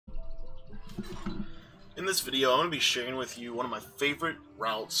In this video, I'm going to be sharing with you one of my favorite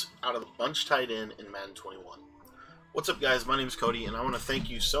routes out of the bunch tight end in Madden 21. What's up guys, my name is Cody and I want to thank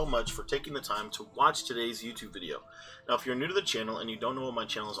you so much for taking the time to watch today's YouTube video. Now if you're new to the channel and you don't know what my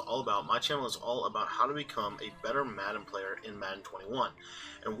channel is all about, my channel is all about how to become a better Madden player in Madden 21.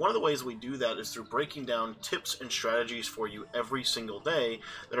 And one of the ways we do that is through breaking down tips and strategies for you every single day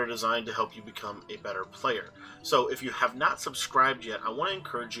that are designed to help you become a better player. So if you have not subscribed yet, I want to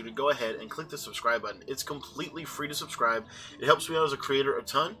encourage you to go ahead and click the subscribe button. It's completely free to subscribe. It helps me out as a creator a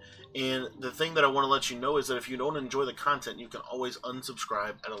ton. And the thing that I want to let you know is that if you don't enjoy the content, you can always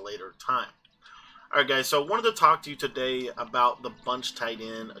unsubscribe at a later time. Alright guys, so I wanted to talk to you today about the bunch tight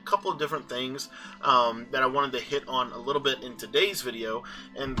end, a couple of different things that I wanted to hit on a little bit in today's video,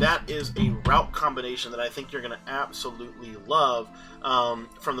 and that is a route combination that I think you're going to absolutely love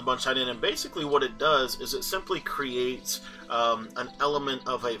from the bunch tight end. And basically what it does is it simply creates an element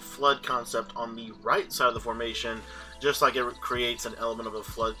of a flood concept on the right side of the formation, just like it creates an element of a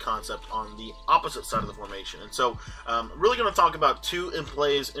flood concept on the opposite side of the formation. And so I'm really going to talk about two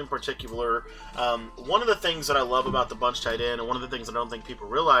plays in particular. One of the things that I love about the bunch tight end, and one of the things I don't think people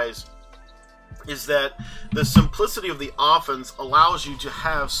realize, is that the simplicity of the offense allows you to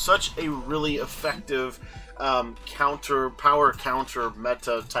have such a really effective power counter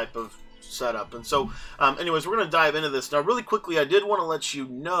meta type of setup. And so anyways, we're going to dive into this. Now really quickly, I did want to let you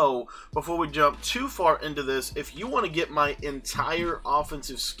know before we jump too far into this, if you want to get my entire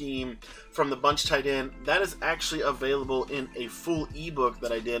offensive scheme from the bunch tight end, that is actually available in a full ebook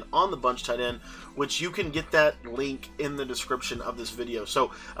that I did on the bunch tight end, which you can get that link in the description of this video.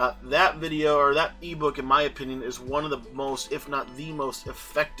 So that video, or that ebook, in my opinion, is one of the most, if not the most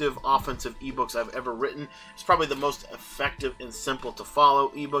effective offensive ebooks I've ever written. It's probably the most effective and simple to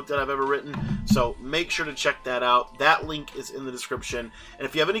follow ebook that I've ever written. So make sure to check that out. That link is in the description. And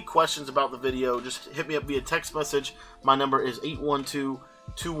if you have any questions about the video, just hit me up via text message. My number is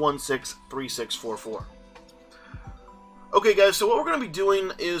 812-216-3644. Okay guys, so what we're going to be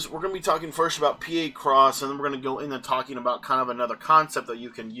doing is we're going to be talking first about PA cross, and then we're going to go into talking about kind of another concept that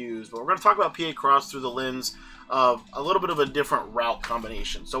you can use. But we're going to talk about PA cross through the lens of a little bit of a different route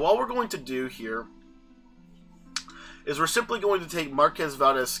combination. So all we're going to do here is we're simply going to take Marquez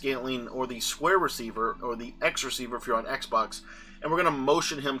Valdes-Scantling, or the square receiver, or the X receiver if you're on Xbox, and we're going to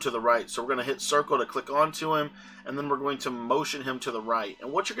motion him to the right. So we're going to hit circle to click onto him, and then we're going to motion him to the right.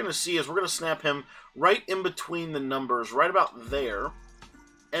 And what you're going to see is we're going to snap him right in between the numbers, right about there.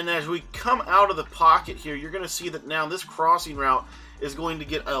 And as we come out of the pocket here, you're going to see that now this crossing route is going to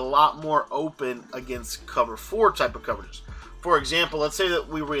get a lot more open against cover 4 type of coverages. For example, let's say that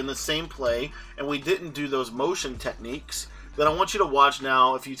we were in the same play and we didn't do those motion techniques. Then I want you to watch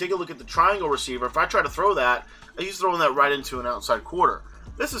now. If you take a look at the triangle receiver, if I try to throw that, he's throwing that right into an outside quarter.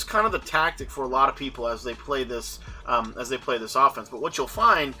 This is kind of the tactic for a lot of people as they play this offense. But what you'll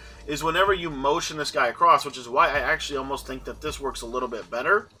find is whenever you motion this guy across, which is why I actually almost think that this works a little bit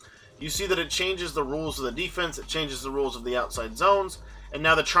better, you see that it changes the rules of the defense, it changes the rules of the outside zones, and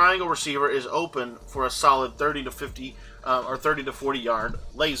now the triangle receiver is open for a solid 30 to 50 or 30 to 40 yard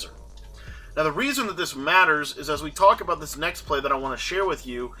laser. Now the reason that this matters is as we talk about this next play that I want to share with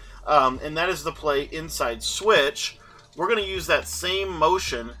you, and that is the play inside switch. We're going to use that same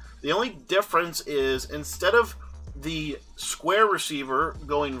motion. The only difference is instead of the square receiver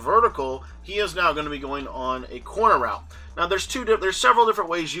going vertical, he is now going to be going on a corner route. Now there's several different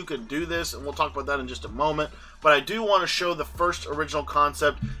ways you could do this, and we'll talk about that in just a moment. But I do want to show the first original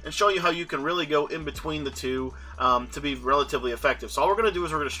concept and show you how you can really go in between the two to be relatively effective. So all we're going to do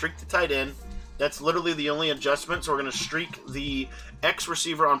is we're going to streak the tight end. That's literally the only adjustment. So we're going to streak the X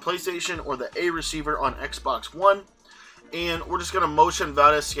receiver on PlayStation or the A receiver on Xbox One. And we're just going to motion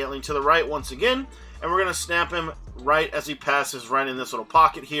Valdes-Scantling to the right once again. And we're going to snap him right as he passes right in this little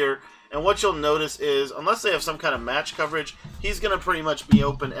pocket here. And what you'll notice is, unless they have some kind of match coverage, he's going to pretty much be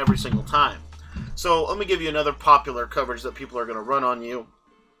open every single time. So let me give you another popular coverage that people are going to run on you.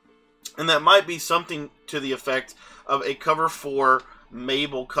 And that might be something to the effect of a cover 4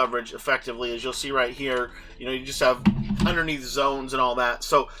 Mabel coverage effectively. As you'll see right here, you just have underneath zones and all that.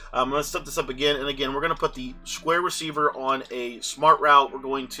 So I'm going to set this up again, and again we're going to put the square receiver on a smart route. We're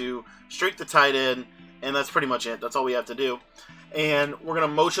going to streak the tight end, and that's pretty much it. That's all we have to do. And we're going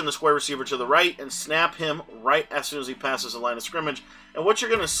to motion the square receiver to the right and snap him right as soon as he passes the line of scrimmage. And what you're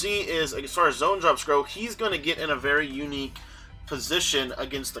going to see is, as far as zone drops go, he's going to get in a very unique position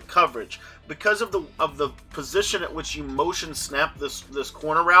against the coverage. Because of the position at which you motion snap this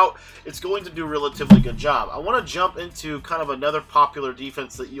corner route, it's going to do a relatively good job. I want to jump into kind of another popular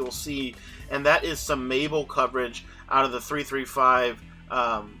defense that you'll see, and that is some Mabel coverage out of the 3-3-5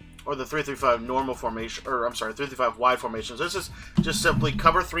 or the 3-3-5 normal formation, or I'm sorry, 3-3-5 wide formations. This is just simply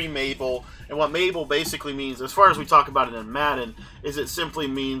cover 3 Mabel, and what Mabel basically means, as far as we talk about it in Madden, is it simply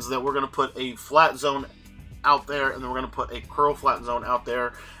means that we're going to put a flat zone out there, and then we're going to put a curl flat zone out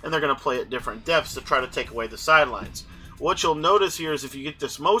there, and they're going to play at different depths to try to take away the sidelines. What you'll notice here is if you get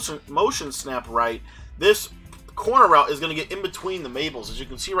this motion snap right, this corner route is going to get in between the Mabels. As you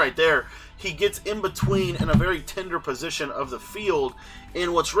can see right there, he gets in between in a very tender position of the field,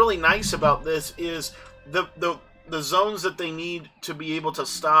 and what's really nice about this is the zones that they need to be able to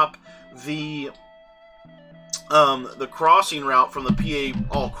stop the crossing route from the PA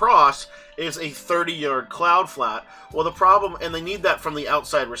all cross is a 30-yard cloud flat. Well, the problem, and they need that from the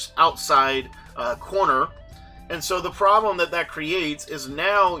outside corner, and so the problem that creates is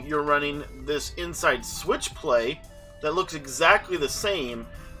now you're running this inside switch play that looks exactly the same,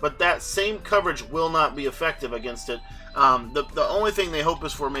 but that same coverage will not be effective against it. The only thing they hope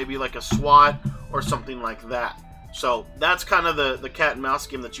is for maybe like a SWAT or something like that. So that's kind of the cat and mouse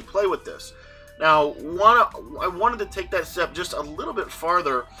game that you play with this. Now, I wanted to take that step just a little bit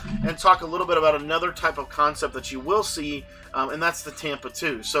farther and talk a little bit about another type of concept that you will see, and that's the Tampa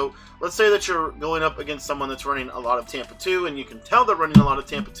 2. So let's say that you're going up against someone that's running a lot of Tampa 2, and you can tell they're running a lot of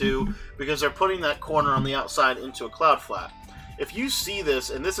Tampa 2 because they're putting that corner on the outside into a cloud flat. If you see this,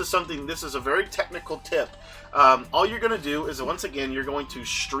 and this is a very technical tip, all you're going to do is, once again, you're going to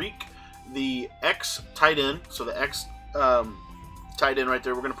streak the X tight end, so the X tight end right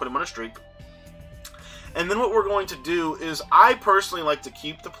there, we're going to put him on a streak. And then what we're going to do is, I personally like to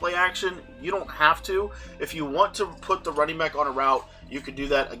keep the play action. You don't have to. If you want to put the running back on a route, you could do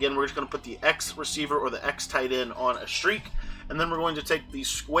that. Again, we're just going to put the X receiver or the X tight end on a streak. And then we're going to take the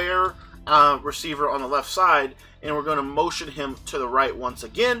square receiver on the left side, and we're going to motion him to the right once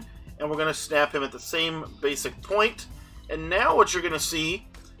again. And we're going to snap him at the same basic point. And now what you're going to see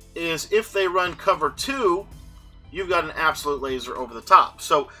is if they run cover 2, you've got an absolute laser over the top.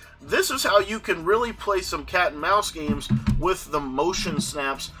 So this is how you can really play some cat and mouse games with the motion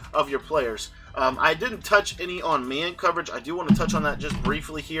snaps of your players. I didn't touch any on man coverage. I do want to touch on that just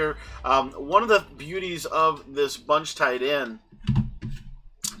briefly here. One of the beauties of this bunch tight end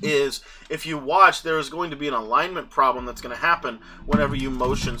is, if you watch, there is going to be an alignment problem that's going to happen whenever you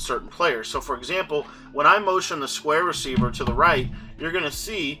motion certain players. So for example, when I motion the square receiver to the right, you're going to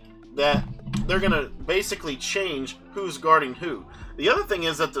see that they're going to basically change who's guarding who. The other thing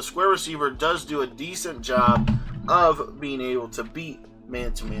is that the square receiver does do a decent job of being able to beat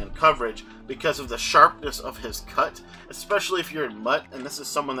man-to-man coverage because of the sharpness of his cut, especially if you're in MUT and this is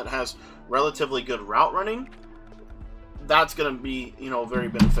someone that has relatively good route running. That's going to be, very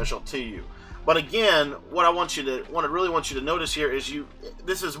beneficial to you. But again, what I really want you to notice here is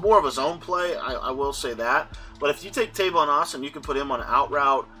this is more of a zone play. I will say that. But if you take Tavon Austin, you can put him on an out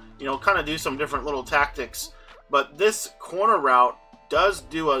route, kind of do some different little tactics. But this corner route does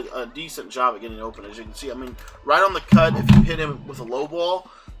do a decent job at getting open, as you can see. I mean, right on the cut, if you hit him with a low ball,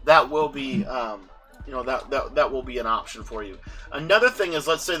 that will be, that will be an option for you. Another thing is,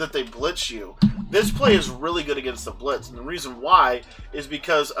 let's say that they blitz you. This play is really good against the blitz, and the reason why is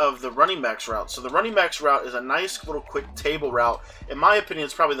because of the running backs route. So the running backs route is a nice little quick table route. In my opinion,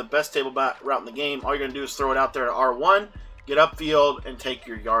 it's probably the best table route in the game. All you're going to do is throw it out there to R1, get upfield, and take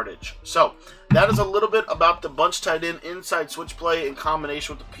your yardage. So that is a little bit about the bunch tight end inside switch play in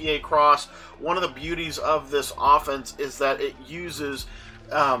combination with the PA cross. One of the beauties of this offense is that it uses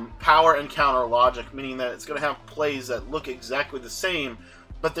power and counter logic, meaning that it's going to have plays that look exactly the same,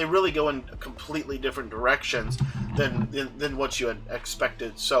 but they really go in completely different directions than what you had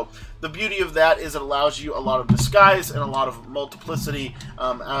expected. So the beauty of that is it allows you a lot of disguise and a lot of multiplicity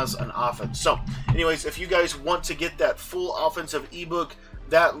as an offense. So anyways, if you guys want to get that full offensive ebook,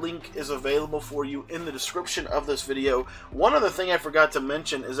 that link is available for you in the description of this video. One other thing I forgot to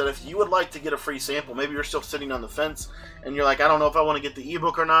mention is that if you would like to get a free sample, maybe you're still sitting on the fence and you're like, I don't know if I want to get the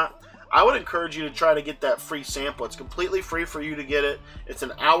ebook or not, I would encourage you to try to get that free sample. It's completely free for you to get it. It's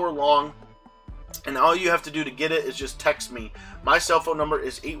an hour long, and all you have to do to get it is just text me. My cell phone number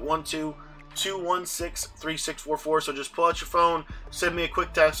is 812-216-3644, so just pull out your phone, send me a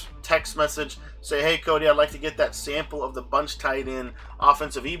quick text message, say, hey Cody, I'd like to get that sample of the bunch tight end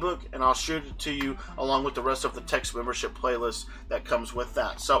offensive ebook, and I'll shoot it to you along with the rest of the text membership playlist that comes with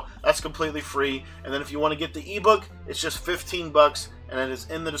that. So that's completely free, and then if you want to get the ebook, it's just $15, and it is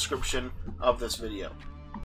in the description of this video.